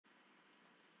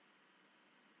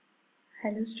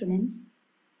Hello students,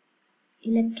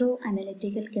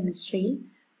 Electroanalytical Chemistry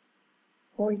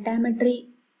Voltammetry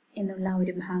എന്നുള്ള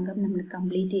ഒരു ഭാഗം നമ്മൾ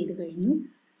കംപ്ലീറ്റ് ചെയ്തു കഴിഞ്ഞു.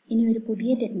 ഇനി ഒരു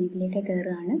പുതിയ ടെക്നിക്കിലേക്ക്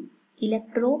കയറുകയാണ്,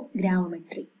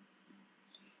 ഇലക്ട്രോഗ്രാവിമെട്രി.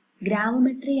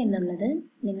 ഗ്രാവിമെട്രി എന്നുള്ളത്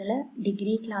നിങ്ങൾ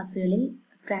ഡിഗ്രി ക്ലാസ്സുകളിൽ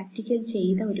പ്രാക്ടിക്കൽ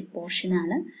ചെയ്ത ഒരു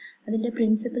പോർഷനാണ്. അതിൻ്റെ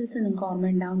പ്രിൻസിപ്പിൾസ് നിങ്ങൾക്ക്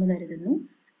ഓർമ്മയുണ്ടാവുമെന്ന് കരുതുന്നു.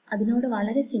 അതിനോട്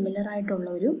വളരെ സിമിലർ ആയിട്ടുള്ള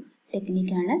ഒരു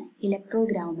ടെക്നിക്കാണ്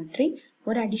ഇലക്ട്രോഗ്രാവിമെട്രി.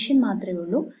 ഒരു അഡിഷൻ മാത്രമേ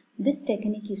ഉള്ളൂ. This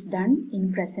technique is done in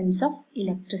presence of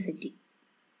electricity.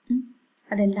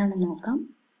 അതെന്താണെന്ന് നോക്കാം.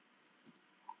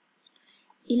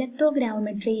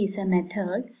 Electrogravimetry is a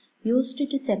method used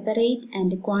to separate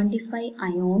and quantify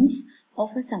ions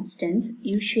of a substance,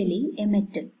 usually a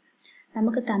metal.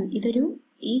 നമുക്ക് ഇതൊരു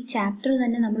ഈ ചാപ്റ്റർ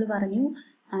തന്നെ നമ്മൾ പറഞ്ഞു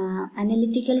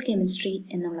അനലിറ്റിക്കൽ കെമിസ്ട്രി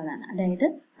എന്നുള്ളതാണ്. അതായത്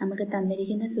നമുക്ക്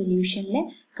തന്നിരിക്കുന്ന സൊല്യൂഷനിലെ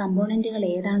കമ്പോണൻറ്റുകൾ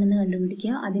ഏതാണെന്ന്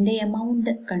കണ്ടുപിടിക്കുക, അതിൻ്റെ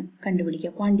എമൗണ്ട്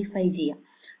കണ്ടുപിടിക്കുക, ക്വാണ്ടിഫൈ ചെയ്യുക.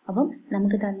 അപ്പം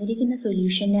നമുക്ക് തന്നിരിക്കുന്ന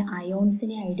സൊല്യൂഷനിലെ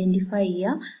അയോൺസിനെ ഐഡൻറ്റിഫൈ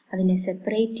ചെയ്യുക, അതിനെ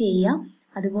സെപ്പറേറ്റ് ചെയ്യുക.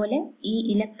 അതുപോലെ ഈ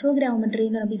ഇലക്ട്രോഗ്രാവിമെട്രി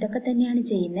എന്ന് പറയുമ്പോൾ ഇതൊക്കെ തന്നെയാണ്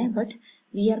ചെയ്യുന്നത്. But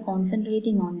we are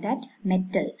concentrating on that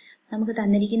metal. നമുക്ക്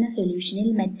തന്നിരിക്കുന്ന സൊല്യൂഷനിൽ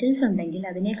മെറ്റൽസ് ഉണ്ടെങ്കിൽ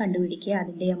അതിനെ കണ്ടുപിടിക്കുക,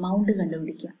 അതിൻ്റെ എമൗണ്ട്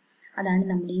കണ്ടുപിടിക്കുക. അതാണ്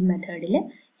നമ്മൾ ഈ മെത്തേഡിൽ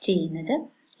ചെയ്യുന്നത്.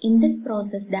 In this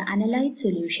process the analysed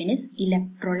solution is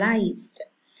ഇലക്ട്രോലൈസ്ഡ്.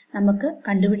 നമുക്ക്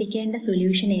കണ്ടുപിടിക്കേണ്ട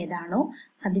സൊല്യൂഷൻ ഏതാണോ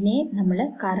അതിനെ നമ്മൾ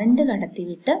കറണ്ട്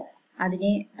കടത്തിവിട്ട് അതിനെ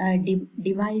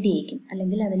ഡിവൈഡ് ചെയ്യിക്കും,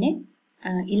 അല്ലെങ്കിൽ അതിനെ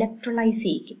ഇലക്ട്രോലൈസ്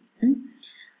ചെയ്യിക്കും.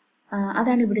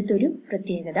 അതാണ് ഇവിടുത്തെ ഒരു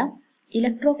പ്രത്യേകത.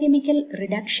 Electrochemical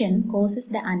reduction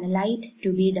causes the analyte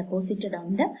to B deposited on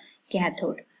the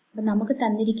cathode. അപ്പം നമുക്ക്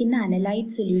തന്നിരിക്കുന്ന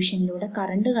അനലൈറ്റ് സൊല്യൂഷനിലൂടെ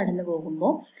കറണ്ട് കടന്നു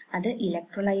പോകുമ്പോൾ അത്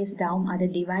ഇലക്ട്രോലൈസ്ഡ് ആവും. അത്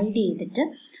ഡിവൈഡ് ചെയ്തിട്ട്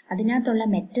അതിനകത്തുള്ള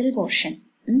മെറ്റൽ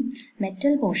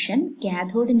പോർഷൻ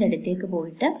കാഥോഡിൻ്റെ അടുത്തേക്ക്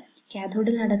പോയിട്ട്,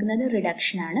 കാഥോഡിൽ നടക്കുന്നത്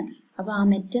റിഡക്ഷനാണ്. അപ്പോൾ ആ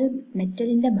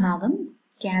മെറ്റലിൻ്റെ ഭാഗം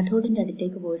കാഥോഡിൻ്റെ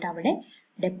അടുത്തേക്ക് പോയിട്ട് അവിടെ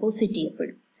ഡെപ്പോസിറ്റ്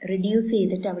ചെയ്യപ്പെടും. റിഡ്യൂസ്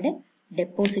ചെയ്തിട്ട് അവിടെ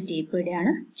ഡെപ്പോസിറ്റ്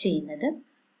ചെയ്യപ്പെടുകയാണ് ചെയ്യുന്നത്.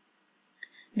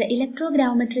 The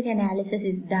electrogravimetric analysis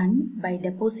is done by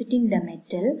depositing the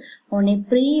metal on a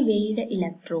pre-weighed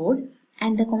electrode,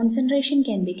 and the concentration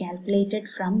can be calculated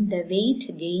from the weight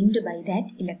gained by that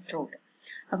electrode.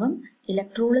 അപ്പം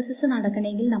ഇലക്ട്രോളിസിസ്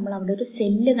നടക്കണമെങ്കിൽ നമ്മൾ അവിടെ ഒരു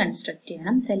സെല്ല് കൺസ്ട്രക്ട്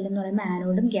ചെയ്യണം. സെല്ല് എന്ന് പറയുമ്പോൾ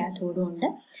ആനോഡും കാഥോഡും ഉണ്ട്.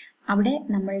 അവിടെ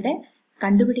നമ്മളുടെ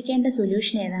കണ്ടുപിടിക്കേണ്ട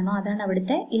സൊല്യൂഷൻ ഏതാണോ അതാണ്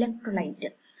അവിടുത്തെ ഇലക്ട്രോലൈറ്റ്.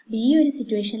 അപ്പം ഈ ഒരു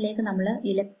സിറ്റുവേഷനിലേക്ക് നമ്മൾ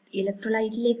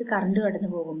ഇലക്ട്രോലൈറ്റിലേക്ക് കറണ്ട് കടന്നു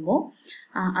പോകുമ്പോൾ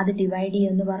അത് ഡിവൈഡ്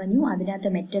ചെയ്യുമെന്ന് പറഞ്ഞു.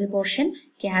 അതിനകത്ത് മെറ്റൽ പോർഷൻ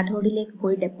കാഥോഡിലേക്ക്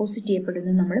പോയി ഡെപ്പോസിറ്റ്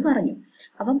ചെയ്യപ്പെടുന്നു നമ്മൾ പറഞ്ഞു.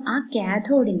 അപ്പം ആ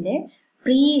കാഥോഡിൻ്റെ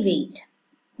പ്രീ വെയിറ്റ്,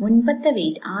 മുൻപത്തെ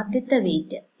വെയിറ്റ്, ആദ്യത്തെ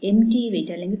വെയിറ്റ്, എംറ്റി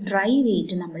വെയിറ്റ് അല്ലെങ്കിൽ ഡ്രൈ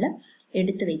വെയിറ്റ് നമ്മൾ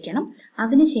എടുത്തു വെക്കണം.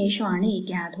 അതിനുശേഷമാണ് ഈ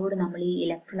കാഥോഡ് നമ്മൾ ഈ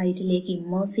ഇലക്ട്രോലൈറ്റിലേക്ക്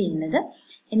ഇമ്മേഴ്സ് ചെയ്യുന്നത്.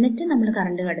 എന്നിട്ട് നമ്മൾ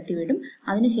കറണ്ട് കടത്തി വിടും.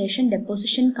 അതിനുശേഷം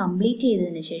ഡെപ്പോസിഷൻ കംപ്ലീറ്റ്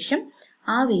ചെയ്തതിന് ശേഷം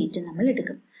ആ വെയിറ്റ് നമ്മൾ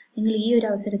എടുക്കും. നിങ്ങൾ ഈ ഒരു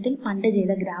അവസരത്തിൽ പണ്ട്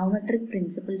ചെയ്ത ഗ്രാവിമെട്രിക്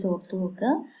പ്രിൻസിപ്പിൾസ് ഓർത്തു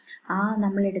നോക്കുക.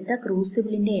 നമ്മളെടുത്ത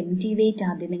ക്രൂസിബിളിൻ്റെ എംറ്റി വെയിറ്റ്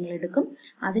ആദ്യം നിങ്ങൾ എടുക്കും.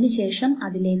 അതിനുശേഷം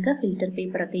അതിലേക്ക് ഫിൽറ്റർ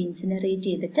പേപ്പറൊക്കെ ഇൻസിനറേറ്റ്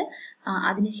ചെയ്തിട്ട്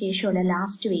അതിനുശേഷമുള്ള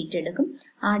ലാസ്റ്റ് വെയിറ്റ് എടുക്കും.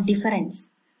 ആ ഡിഫറൻസ്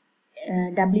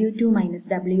W2 മൈനസ്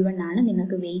W1 ആണ്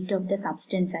നിങ്ങൾക്ക് വെയിറ്റ് ഓഫ് ദ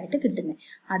സബ്സ്റ്റൻസ് ആയിട്ട് കിട്ടുന്നത്.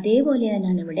 അതേപോലെ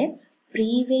തന്നെയാണ് ഇവിടെ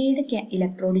പ്രീവെയ്ഡ്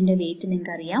ഇലക്ട്രോഡിൻ്റെ വെയിറ്റ്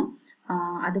നിങ്ങൾക്കറിയാം.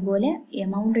 അതുപോലെ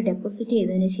എമൗണ്ട് ഡെപ്പോസിറ്റ്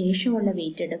ചെയ്തതിന് ശേഷമുള്ള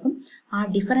വെയിറ്റ് എടുക്കും. ആ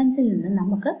ഡിഫറൻസിൽ നിന്ന്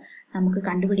നമുക്ക്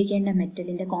കണ്ടുപിടിക്കേണ്ട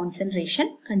മെറ്റലിൻ്റെ കോൺസെൻട്രേഷൻ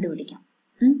കണ്ടുപിടിക്കാം.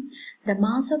 The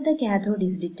mass of the cathode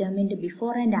is determined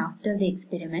before and after the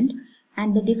experiment, and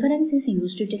the difference is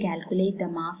used to calculate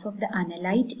the mass of the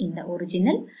analyte in the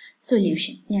original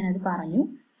solution. ഞാനത് പറഞ്ഞു.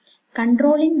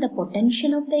 Controlling the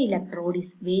potential of the electrode is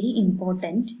very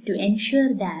important to ensure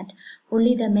that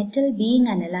only the metal being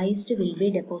analyzed will be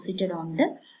deposited on the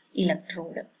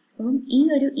electrode. അപ്പം ഈ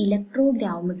ഒരു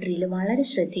ഇലക്ട്രോഗ്രാവിമെട്രിയിൽ വളരെ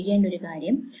ശ്രദ്ധിക്കേണ്ട ഒരു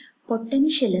കാര്യം,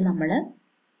 potential നമ്മൾ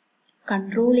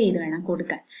കൺട്രോൾ ചെയ്ത് വേണം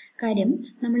കൊടുക്കാൻ. കാര്യം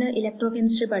നമ്മൾ ഇലക്ട്രോ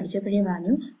കെമിസ്ട്രി പഠിച്ചപ്പോഴേ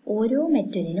പറഞ്ഞു, ഓരോ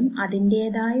മെറ്റലിനും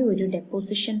അതിൻ്റേതായ ഒരു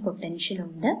ഡെപ്പോസിഷൻ പൊട്ടൻഷ്യൽ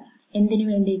ഉണ്ട്. എന്തിനു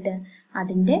വേണ്ടിയിട്ട്?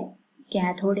 അതിൻ്റെ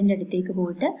കാഥോഡിൻ്റെ അടുത്തേക്ക്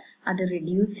പോയിട്ട് അത്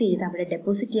റിഡ്യൂസ് ചെയ്ത് അവിടെ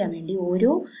ഡെപ്പോസിറ്റ് ചെയ്യാൻ വേണ്ടി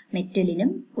ഓരോ മെറ്റലിനും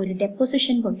ഒരു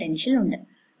ഡെപ്പോസിഷൻ പൊട്ടൻഷ്യൽ ഉണ്ട്.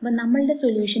 അപ്പം നമ്മളുടെ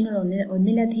സൊല്യൂഷനിൽ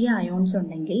ഒന്നിലധികം അയോൺസ്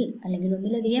ഉണ്ടെങ്കിൽ അല്ലെങ്കിൽ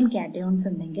ഒന്നിലധികം കാറ്റയോൺസ്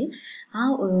ഉണ്ടെങ്കിൽ ആ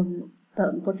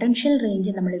പൊട്ടൻഷ്യൽ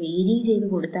റേഞ്ച് നമ്മൾ വേരി ചെയ്ത്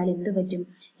കൊടുത്താൽ എന്ത് പറ്റും?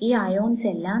 ഈ അയോൺസ്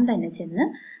എല്ലാം തന്നെ ചെന്ന്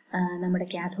നമ്മുടെ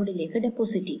കാഥോഡിലേക്ക്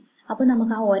ഡെപ്പോസിറ്റ് ചെയ്യും. അപ്പോൾ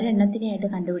നമുക്ക് ആ ഒരെണ്ണത്തിനായിട്ട്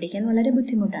കണ്ടുപിടിക്കാൻ വളരെ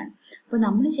ബുദ്ധിമുട്ടാണ്. അപ്പോൾ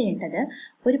നമ്മൾ ചെയ്യേണ്ടത്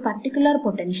ഒരു പർട്ടിക്കുലർ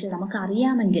പൊട്ടൻഷ്യൽ നമുക്ക്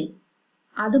അറിയാമെങ്കിൽ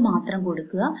അത് മാത്രം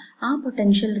കൊടുക്കുക. ആ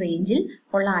പൊട്ടൻഷ്യൽ റേഞ്ചിൽ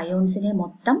ഉള്ള അയോൺസിനെ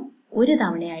മൊത്തം ഒരു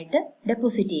തവണയായിട്ട്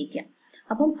ഡെപ്പോസിറ്റ് ചെയ്യിക്കുക.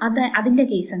 അപ്പം അതിൻ്റെ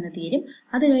കേസ് അങ്ങ് തീരും.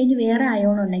 അത് കഴിഞ്ഞ് വേറെ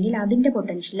അയോൺ ഉണ്ടെങ്കിൽ അതിൻ്റെ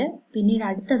പൊട്ടൻഷ്യൽ പിന്നീട്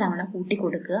അടുത്ത തവണ കൂട്ടി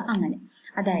കൊടുക്കുക. അങ്ങനെ,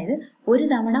 അതായത് ഒരു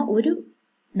തവണ ഒരു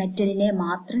മെറ്റലിനെ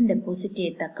മാത്രം ഡെപ്പോസിറ്റ്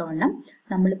ചെയ്യത്തക്കവണ്ണം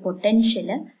നമ്മൾ പൊട്ടൻഷ്യൽ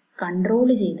കൺട്രോൾ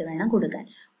ചെയ്ത് വേണം കൊടുക്കാൻ.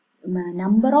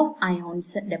 നമ്പർ ഓഫ്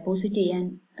അയോൺസ് ഡെപ്പോസിറ്റ് ചെയ്യാൻ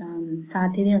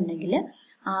സാധ്യതയുണ്ടെങ്കിൽ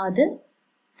അത്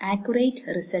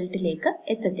ആക്യുറേറ്റ് റിസൾട്ടിലേക്ക്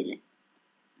എത്തത്തില്ല.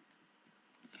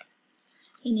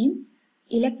 ഇനി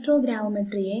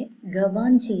ഇലക്ട്രോഗ്രാവിമെട്രിയെ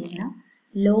ഗവേൺ ചെയ്യുന്ന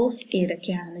ലോസ്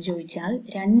ഏതൊക്കെയാണെന്ന് ചോദിച്ചാൽ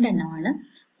രണ്ടെണ്ണമാണ്.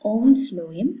 Ohm's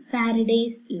ലോയും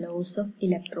Faraday's laws of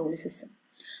ഇലക്ട്രോളിസിസും.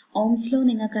 Ohm's law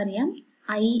നിങ്ങൾക്കറിയാം,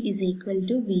 I is equal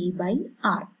to V by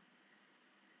R.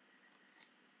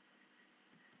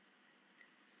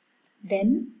 Then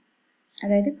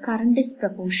അതായത് current is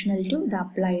proportional to the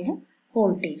applied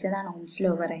voltage, അതാണ് ഓംസ്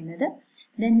ലോ പറയുന്നത്.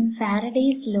 ദെൻ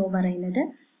ഫാരഡേസ് ലോ പറയുന്നത്,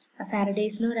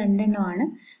 ഫാരഡേസ് ലോ രണ്ടെണ്ണമാണ്.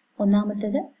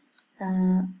 ഒന്നാമത്തേത്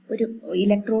ഒരു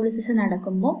ഇലക്ട്രോളിസിസ്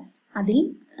നടക്കുമ്പോൾ അതിൽ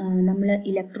നമ്മൾ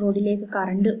ഇലക്ട്രോഡിലേക്ക്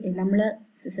കറണ്ട്, നമ്മൾ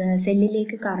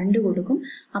സെല്ലിലേക്ക് കറണ്ട് കൊടുക്കും.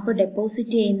 അപ്പോൾ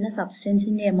ഡെപ്പോസിറ്റ് ചെയ്യുന്ന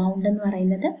സബ്സ്റ്റൻസിന്റെ എമൗണ്ട് എന്ന്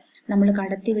പറയുന്നത് നമ്മൾ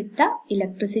കടത്തിവിട്ട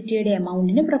ഇലക്ട്രിസിറ്റിയുടെ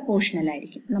എമൗണ്ടിന് പ്രൊപ്പോർഷണൽ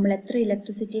ആയിരിക്കും. നമ്മൾ എത്ര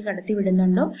ഇലക്ട്രിസിറ്റി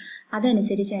കടത്തിവിടുന്നുണ്ടോ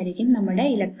അതനുസരിച്ചായിരിക്കും നമ്മുടെ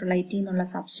ഇലക്ട്രോലൈറ്റിൽ നിന്നുള്ള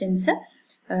സബ്സ്റ്റൻസ്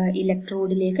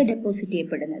ഇലക്ട്രോഡിലേക്ക് ഡെപ്പോസിറ്റ്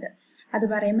ചെയ്യപ്പെടുന്നത്. അത്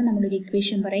പറയുമ്പോൾ നമ്മളൊരു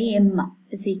ഇക്വേഷൻ പറയും, M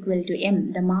is equal to M,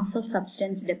 the mass of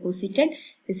substance deposited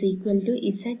is equal to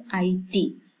ZIT.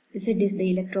 Z is the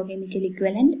electrochemical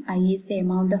equivalent, I is the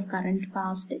amount of current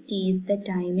passed, T is the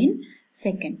time in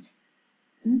seconds.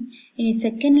 ഇനി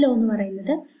second law എന്ന്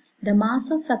പറയുന്നത്, the mass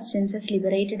of substances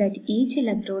liberated at each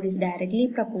electrode is directly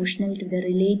proportional to the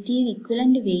relative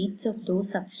equivalent weights of those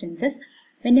substances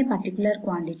when a particular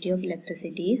quantity of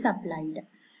electricity is applied.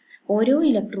 ഓരോ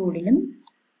ഇലക്ട്രോഡിലും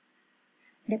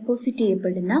deposit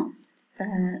ചെയ്യപ്പെടുന്ന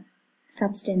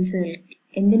സബ്സ്റ്റൻസുകൾ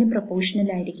എന്തിന് proportional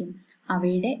ആയിരിക്കും?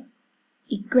 അവയുടെ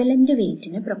equivalent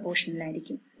വെയിറ്റിന് proportional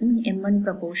ആയിരിക്കും. M1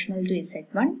 proportional to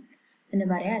Z1 എന്ന്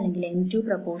പറയാം, അല്ലെങ്കിൽ M2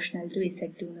 proportional to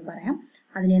Z2 എന്ന് പറയാം.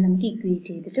 അതിനെ നമുക്ക് ഇക്വേറ്റ്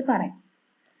ചെയ്തിട്ട് പറയാം.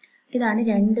 ഇതാണ്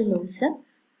രണ്ട് ലോസ്,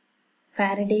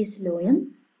 ഫാരഡേസ് ലോയും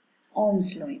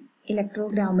ഓംസ് ലോയും.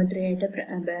 ഇലക്ട്രോഗ്രാവിമെട്രിയായിട്ട്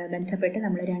ബന്ധപ്പെട്ട്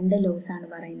നമ്മൾ രണ്ട് ലോസ് ആണ്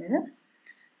പറയുന്നത്.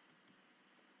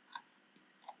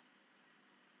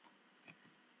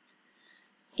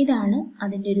 ഇതാണ്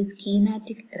അതിൻ്റെ ഒരു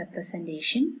സ്കീമാറ്റിക്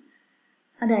റെപ്രസെൻറ്റേഷൻ.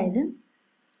 അതായത്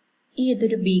ഈ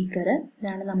ഇതൊരു ബീക്കർ,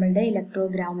 ഇതാണ് നമ്മളുടെ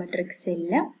ഇലക്ട്രോഗ്രാവിമെട്രിക്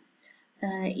സെല്ല്.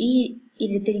 ഈ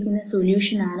എടുത്തിരിക്കുന്ന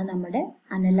സൊല്യൂഷനാണ് നമ്മുടെ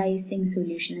അനലൈസിങ്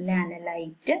സൊല്യൂഷൻ, അല്ലെ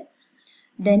അനലൈറ്റ്.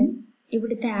 ദെൻ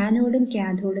ഇവിടുത്തെ ആനോഡും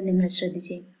കാഥോഡും നിങ്ങൾ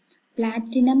ശ്രദ്ധിച്ചേ,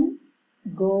 പ്ലാറ്റിനം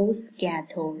ഗോസ്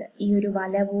കാഥോഡ്. ഈ ഒരു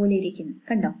വല പോലെ ഇരിക്കുന്നു,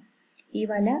 കണ്ടോ? ഈ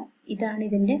വല, ഇതാണ്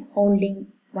ഇതിൻ്റെ ഹോൾഡിംഗ്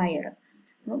വയർ.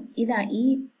 അപ്പം ഈ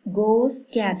goes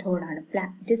കാഥോഡാണ്,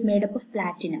 it is made up of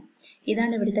platinum.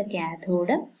 ഇതാണ് ഇവിടുത്തെ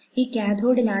കാഥോഡ്. ഈ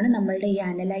കാഥോഡിലാണ് നമ്മളുടെ ഈ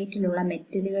അനലൈറ്റിലുള്ള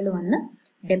മെറ്റലുകൾ വന്ന്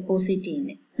ഡെപ്പോസിറ്റ്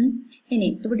ചെയ്യുന്നത്. ഇനി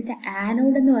ഇവിടുത്തെ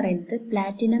ആനോഡ് എന്ന് പറയുന്നത്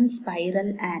പ്ലാറ്റിനം സ്പൈറൽ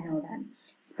ആനോഡാണ്.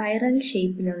 സ്പൈറൽ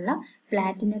ഷേപ്പിലുള്ള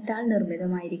പ്ലാറ്റിനത്താൽ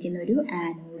നിർമ്മിതമായിരിക്കുന്ന ഒരു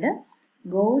ആനോഡ്,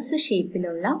 ഗോസ്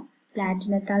ഷേപ്പിലുള്ള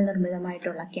പ്ലാറ്റിനത്താൽ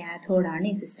നിർമ്മിതമായിട്ടുള്ള കാഥോഡാണ്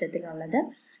ഈ സിസ്റ്റത്തിലുള്ളത്.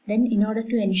 Then in order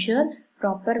to ensure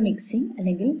proper mixing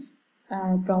അല്ലെങ്കിൽ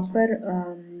proper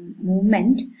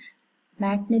movement,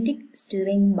 magnetic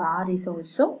stirring bar is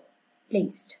also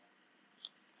placed.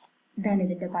 ഇതാണ്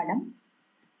ഇതിന്റെ പടം.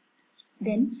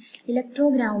 ദെൻ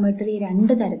ഇലക്ട്രോഗ്രാവിമെട്രി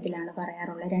രണ്ട് തരത്തിലാണ്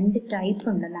പറയാറുള്ളത്, രണ്ട് ടൈപ്പ്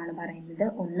ഉണ്ടെന്നാണ് പറയുന്നത്.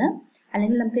 ഒന്ന്,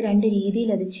 അല്ലെങ്കിൽ നമുക്ക് രണ്ട് രീതിയിൽ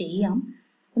അത് ചെയ്യാം.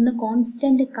 ഒന്ന്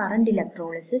കോൺസ്റ്റന്റ് കറണ്ട്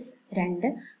ഇലക്ട്രോളിസിസ്, രണ്ട്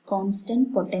കോൺസ്റ്റന്റ്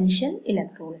പൊട്ടൻഷ്യൽ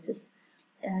ഇലക്ട്രോളിസിസ്.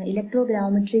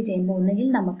 ഇലക്ട്രോഗ്രാവിമെട്രി ചെയ്യുമ്പോൾ ഒന്നുകിൽ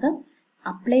നമുക്ക്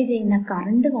അപ്ലൈ ചെയ്യുന്ന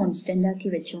കറണ്ട് കോൺസ്റ്റന്റ് ആക്കി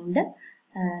വെച്ചുകൊണ്ട്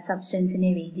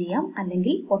സബ്സ്റ്റൻസിനെ വെയ് ചെയ്യാം,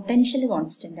 അല്ലെങ്കിൽ പൊട്ടൻഷ്യൽ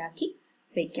കോൺസ്റ്റന്റ് ആക്കി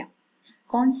വെക്കാം.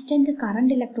 കോൺസ്റ്റന്റ്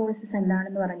കറണ്ട് ഇലക്ട്രോളിസിസ്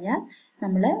എന്താണെന്ന് പറഞ്ഞാൽ,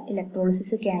 നമ്മൾ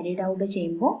ഇലക്ട്രോളിസിസ് ക്യാരിഡ് ഔട്ട്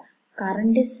ചെയ്യുമ്പോൾ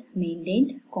current is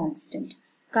maintained constant.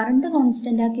 Current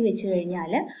constant ആക്കി വെച്ച്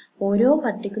കഴിഞ്ഞാൽ ഓരോ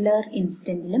പർട്ടിക്കുലർ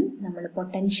ഇൻസ്റ്റന്റിലും നമ്മൾ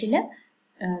പൊട്ടൻഷ്യൽ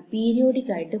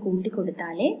പീരിയോഡിക് ആയിട്ട്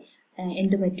കൂട്ടിക്കൊടുത്താലേ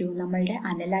എന്തു പറ്റൂ, നമ്മളുടെ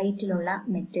അനലൈറ്റിലുള്ള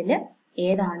മെറ്റല്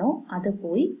ഏതാണോ അത്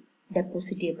പോയി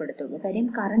ഡെപ്പോസിറ്റ് ചെയ്യപ്പെടുത്തുള്ളൂ. കാര്യം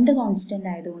കറണ്ട് കോൺസ്റ്റന്റ്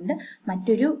ആയതുകൊണ്ട്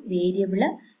മറ്റൊരു വേരിയബിള്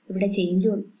ഇവിടെ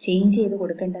ചേഞ്ച് ചെയ്ത്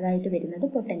കൊടുക്കേണ്ടതായിട്ട് വരുന്നത്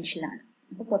പൊട്ടൻഷ്യലാണ്.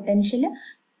 അപ്പോൾ പൊട്ടൻഷ്യൽ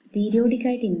പീരിയോഡിക്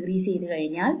ആയിട്ട് ഇൻക്രീസ് ചെയ്ത്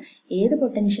കഴിഞ്ഞാൽ ഏത്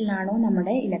പൊട്ടൻഷ്യലാണോ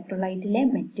നമ്മുടെ ഇലക്ട്രോലൈറ്റിലെ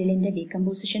മെറ്റലിന്റെ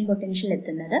ഡീകമ്പോസിഷൻ പൊട്ടൻഷ്യൽ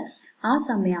എത്തുന്നത്, ആ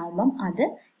സമയമാകുമ്പം അത്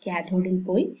കാഥോഡിൽ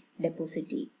പോയി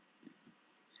ഡെപ്പോസിറ്റ് ചെയ്യും.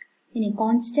 ഇനി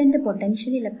കോൺസ്റ്റന്റ്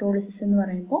പൊട്ടൻഷ്യൽ ഇലക്ട്രോളിസിസ് എന്ന്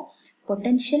പറയുമ്പോൾ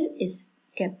പൊട്ടൻഷ്യൽ ഇസ്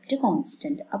കെപ്റ്റ്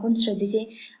കോൺസ്റ്റന്റ്. അപ്പം ശ്രദ്ധിച്ചേ,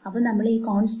 അപ്പം നമ്മൾ ഈ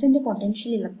കോൺസ്റ്റന്റ്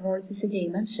പൊട്ടൻഷ്യൽ ഇലക്ട്രോളിസിസ്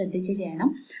ചെയ്യുമ്പം ശ്രദ്ധിച്ച് ചെയ്യണം.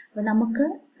 അപ്പം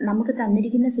നമുക്ക്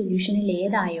തന്നിരിക്കുന്ന സൊല്യൂഷനിൽ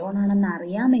ഏത് അയോണാണെന്ന്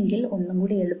അറിയാമെങ്കിൽ ഒന്നും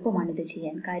കൂടി എളുപ്പമാണ് ഇത്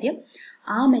ചെയ്യാൻ. കാര്യം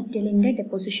ആ മെറ്റലിന്റെ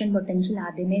ഡെപ്പോസിഷൻ പൊട്ടൻഷ്യൽ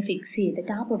ആദ്യമേ ഫിക്സ്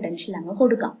ചെയ്തിട്ട് ആ പൊട്ടൻഷ്യൽ അങ്ങ്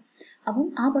കൊടുക്കാം. അപ്പം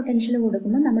ആ പൊട്ടൻഷ്യൽ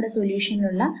കൊടുക്കുമ്പോൾ നമ്മുടെ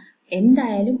സൊല്യൂഷനിലുള്ള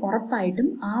എന്തായാലും ഉറപ്പായിട്ടും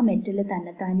ആ മെറ്റൽ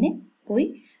തന്നെ പോയി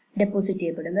ഡെപ്പോസിറ്റ്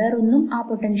ചെയ്യപ്പെടും. വേറൊന്നും ആ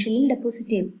പൊട്ടൻഷ്യലിൽ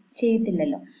ഡെപ്പോസിറ്റ്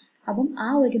ചെയ്യത്തില്ലല്ലോ. അപ്പം ആ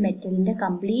ഒരു മെറ്റലിൻ്റെ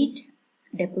കംപ്ലീറ്റ്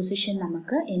ഡെപ്പോസിഷൻ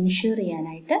നമുക്ക് എൻഷ്യൂർ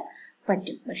ചെയ്യാനായിട്ട്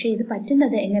പറ്റും. പക്ഷേ ഇത്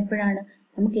പറ്റുന്നത് എപ്പോഴാണ്?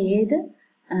 നമുക്ക് ഏത്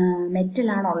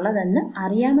മെറ്റലാണ് ഉള്ളതെന്ന്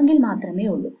അറിയാമെങ്കിൽ മാത്രമേ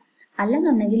ഉള്ളൂ.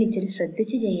 അല്ലെന്നുണ്ടെങ്കിൽ ഇച്ചിരി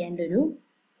ശ്രദ്ധിച്ച് ചെയ്യേണ്ട ഒരു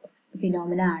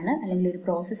ഫിനോമിന ആണ്, അല്ലെങ്കിൽ ഒരു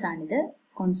പ്രോസസ്സാണിത്,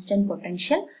 constant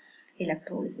potential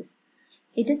electrolysis.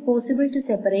 It is possible to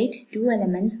separate two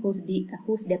elements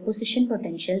whose deposition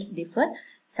potentials differ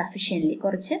sufficiently.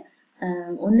 കുറച്ച്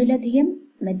ഒന്നിലധികം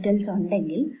മെറ്റൽസ്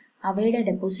ഉണ്ടെങ്കിൽ അവയുടെ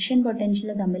ഡെപ്പോസിഷൻ പൊട്ടൻഷ്യൽ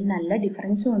തമ്മിൽ നല്ല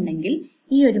ഡിഫറൻസും ഉണ്ടെങ്കിൽ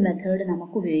ഈ ഒരു മെത്തേഡ്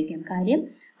നമുക്ക് ഉപയോഗിക്കാം. കാര്യം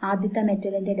ആദ്യത്തെ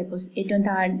മെറ്റലിൻ്റെ ഏറ്റവും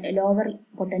ലോവർ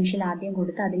പൊട്ടൻഷ്യൽ ആദ്യം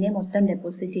കൊടുത്ത് അതിനെ മൊത്തം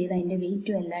ഡെപ്പോസിറ്റ് ചെയ്ത് അതിൻ്റെ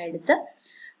വെയിറ്റും എല്ലാം എടുത്ത്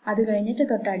അത് കഴിഞ്ഞിട്ട്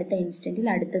തൊട്ടടുത്ത ഇൻസ്റ്റൻറ്റിൽ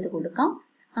അടുത്തത് കൊടുക്കാം.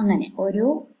 അങ്ങനെ ഓരോ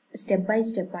സ്റ്റെപ്പ് ബൈ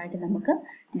സ്റ്റെപ്പായിട്ട് നമുക്ക്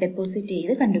ഡെപ്പോസിറ്റ്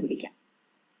ചെയ്ത് കണ്ടുപിടിക്കാം.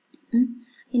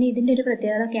 ഇനി ഇതിൻ്റെ ഒരു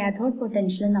പ്രത്യേകത, കാഥോഡ്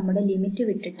പൊട്ടൻഷ്യൽ നമ്മുടെ ലിമിറ്റ്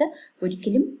വിട്ടിട്ട്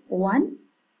ഒരിക്കലും പോവാൻ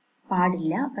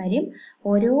പാടില്ല. കാര്യം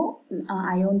ഓരോ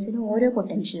അയോൺസിനും ഓരോ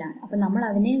പൊട്ടൻഷ്യലാണ്. അപ്പം നമ്മൾ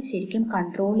അതിനെ ശരിക്കും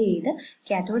കൺട്രോൾ ചെയ്ത്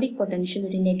കാഥോഡിക് പൊട്ടൻഷ്യൽ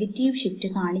ഒരു നെഗറ്റീവ് ഷിഫ്റ്റ്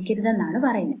കാണിക്കരുതെന്നാണ്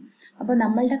പറയുന്നത്. അപ്പോൾ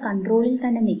നമ്മളുടെ കൺട്രോളിൽ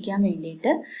തന്നെ നിൽക്കാൻ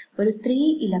വേണ്ടിയിട്ട് ഒരു 3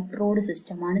 ഇലക്ട്രോഡ്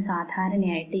സിസ്റ്റമാണ്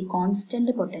സാധാരണയായിട്ട് ഈ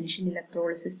കോൺസ്റ്റന്റ് പൊട്ടൻഷ്യൽ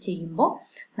ഇലക്ട്രോളിസിസ് ചെയ്യുമ്പോൾ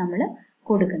നമ്മൾ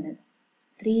കൊടുക്കുന്നത്.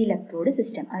 3 ഇലക്ട്രോഡ്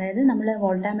സിസ്റ്റം, അതായത് നമ്മൾ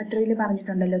വോൾട്ടാമെട്രിയിൽ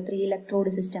പറഞ്ഞിട്ടുണ്ടല്ലോ 3 electrode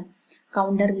system,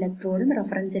 counter ഇലക്ട്രോഡും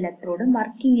reference ഇലക്ട്രോഡും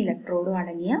working ഇലക്ട്രോഡും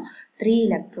അടങ്ങിയ 3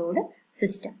 ഇലക്ട്രോഡ്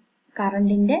സിസ്റ്റം.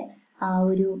 കറണ്ടിൻ്റെ ആ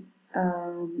ഒരു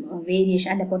വേരിയേഷൻ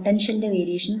അല്ല പൊട്ടൻഷ്യലിൻ്റെ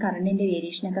വേരിയേഷൻ, കറണ്ടിൻ്റെ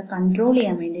വേരിയേഷനൊക്കെ കൺട്രോൾ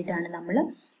ചെയ്യാൻ വേണ്ടിയിട്ടാണ് നമ്മൾ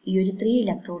ഈ ഒരു 3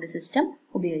 ഇലക്ട്രോഡ് സിസ്റ്റം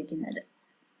ഉപയോഗിക്കുന്നത്.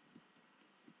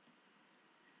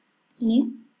 ഇനി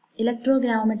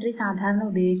ഇലക്ട്രോഗ്രാവമെട്രി സാധാരണ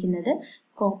ഉപയോഗിക്കുന്നത്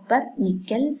കോപ്പർ,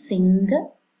 നിക്കൽ, സിങ്ക്,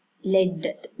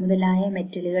 ലെഡ് മുതലായ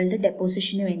മെറ്റലുകളുടെ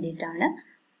ഡെപ്പോസിഷന് വേണ്ടിയിട്ടാണ്.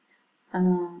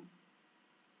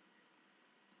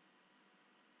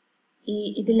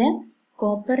 ഇതിൽ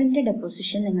കോപ്പറിൻ്റെ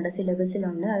ഡെപ്പോസിഷൻ നിങ്ങളുടെ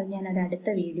സിലബസിലുണ്ട്, അത് ഞാനൊരു അടുത്ത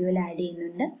വീഡിയോയിൽ ആഡ്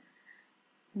ചെയ്യുന്നുണ്ട്.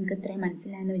 നിങ്ങൾക്ക് ഇത്രയും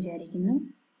മനസ്സിലായെന്ന് വിചാരിക്കുന്നു.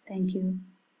 Thank you.